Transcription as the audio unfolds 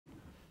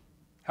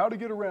How to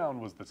get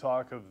around was the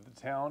talk of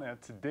the town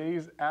at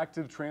today's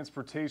Active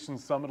Transportation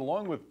Summit,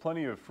 along with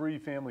plenty of free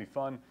family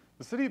fun.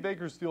 The City of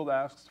Bakersfield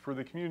asks for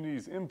the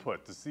community's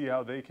input to see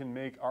how they can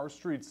make our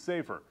streets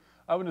safer.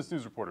 Eyewitness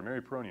News reporter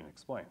Mary Pronian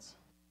explains.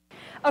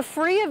 A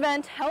free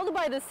event held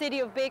by the City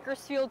of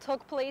Bakersfield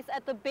took place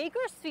at the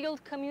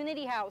Bakersfield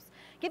Community House,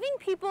 giving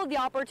people the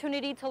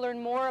opportunity to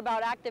learn more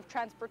about active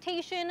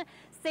transportation,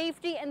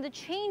 safety, and the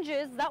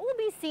changes that will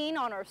be seen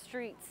on our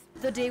streets.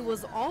 The day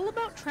was all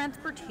about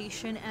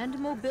transportation and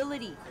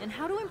mobility and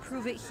how to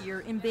improve it here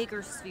in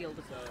Bakersfield.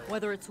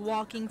 Whether it's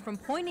walking from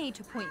point A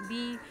to point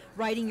B,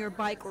 riding your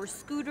bike or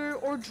scooter,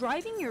 or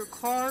driving your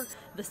car,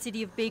 the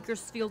City of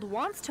Bakersfield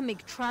wants to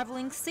make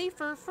traveling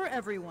safer for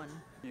everyone.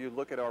 You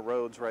look at our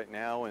roads right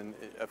now, and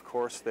of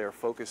course they're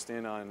focused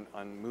in on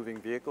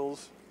moving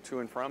vehicles to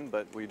and from,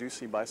 but we do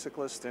see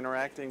bicyclists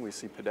interacting, we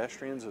see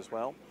pedestrians as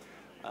well.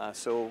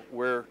 So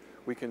where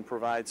we can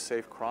provide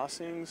safe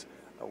crossings,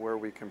 where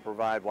we can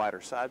provide wider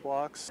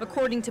sidewalks.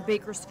 According to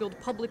Bakersfield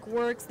Public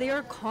Works, they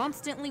are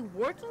constantly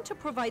working to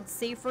provide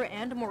safer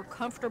and more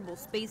comfortable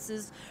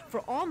spaces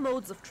for all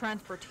modes of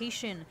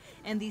transportation,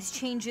 and these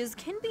changes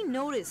can be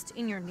noticed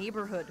in your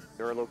neighborhood.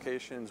 There are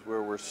locations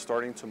where we're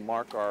starting to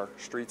mark our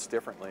streets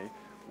differently,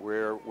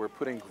 where we're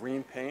putting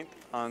green paint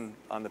on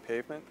the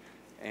pavement,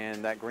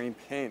 and that green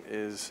paint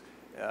is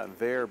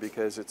there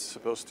because it's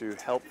supposed to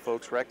help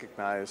folks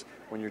recognize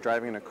when you're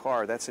driving in a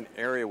car, that's an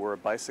area where a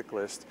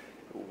bicyclist,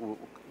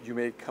 you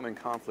may come in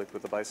conflict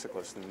with a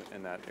bicyclist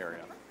in that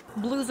area.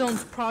 Blue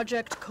Zone's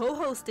project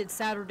co-hosted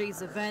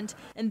Saturday's event,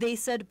 and they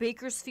said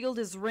Bakersfield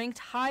is ranked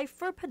high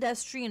for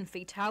pedestrian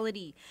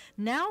fatality.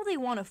 Now they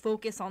want to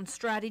focus on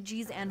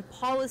strategies and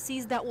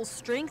policies that will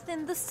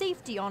strengthen the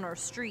safety on our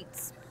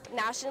streets.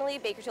 Nationally,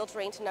 Bakersfield's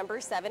ranked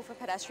number 7 for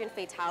pedestrian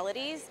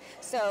fatalities.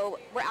 So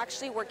we're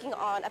actually working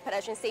on a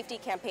pedestrian safety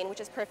campaign, which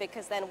is perfect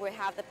because then we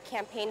have the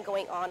campaign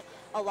going on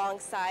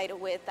alongside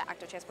with the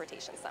Active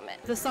Transportation Summit.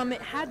 The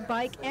summit had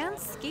bike and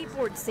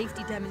skateboard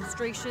safety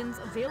demonstrations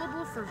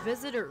available for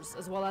visitors,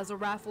 as well as a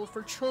raffle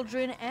for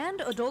children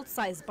and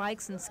adult-sized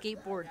bikes and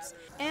skateboards.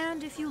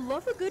 And if you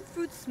love a good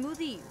fruit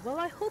smoothie, well,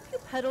 I hope you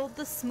pedaled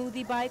the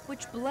smoothie bike,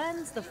 which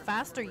blends the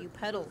faster you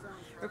pedal.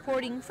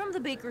 Reporting from the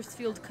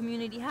Bakersfield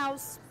Community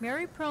House,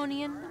 Mary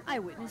Pronian,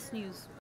 Eyewitness News.